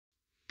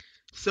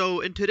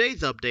So in today's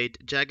update,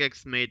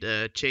 Jagex made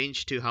a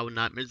change to how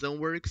Nightmare Zone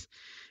works.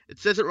 It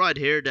says it right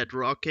here that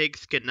rock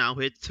cakes can now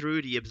hit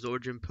through the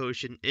absorption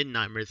potion in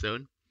Nightmare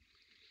Zone,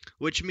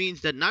 which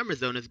means that Nightmare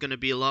Zone is going to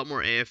be a lot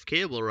more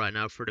AFKable right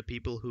now for the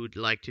people who'd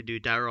like to do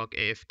Darok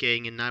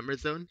AFKing in Nightmare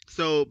Zone.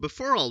 So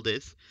before all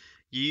this,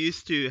 you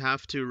used to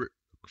have to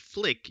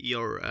flick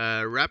your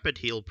rapid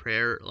heal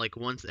prayer like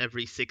once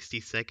every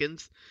 60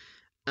 seconds.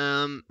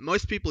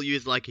 Most people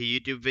use like a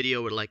YouTube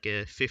video with like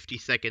a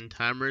 50-second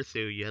timer, so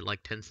you had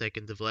like 10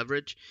 seconds of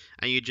leverage,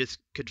 and you just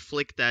could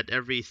flick that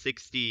every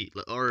 60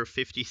 or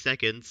 50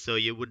 seconds, so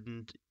you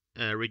wouldn't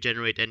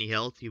regenerate any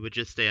health. You would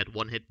just stay at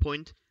one hit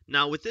point.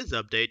 Now with this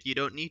update, you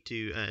don't need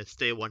to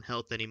stay at one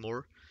health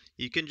anymore.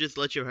 You can just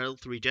let your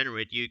health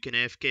regenerate. You can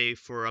AFK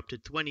for up to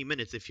 20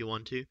 minutes if you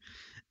want to,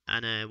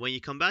 and when you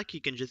come back,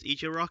 you can just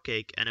eat your rock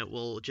cake, and it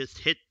will just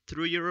hit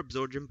through your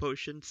absorption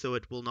potion, so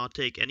it will not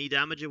take any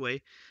damage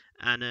away,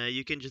 and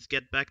you can just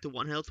get back to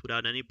one health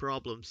without any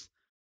problems.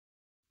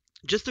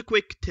 Just a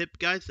quick tip,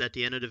 guys, at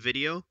the end of the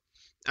video.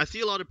 I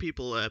see a lot of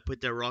people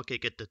put their rock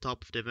cake at the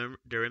top of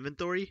their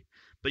inventory,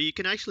 but you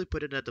can actually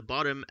put it at the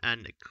bottom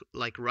and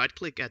like right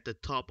click at the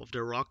top of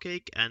the rock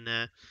cake, and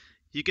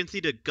you can see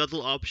the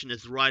guzzle option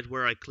is right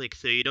where I click,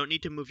 so you don't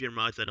need to move your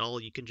mouse at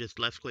all. You can just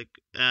left click,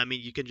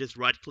 you can just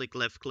right click,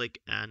 left click,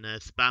 and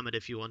spam it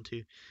if you want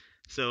to.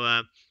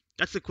 So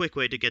that's a quick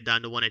way to get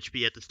down to 1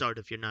 HP at the start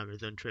of your Nightmare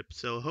Zone trip.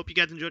 So hope you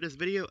guys enjoyed this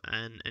video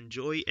and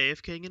enjoy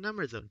AFKing in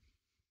Nightmare Zone.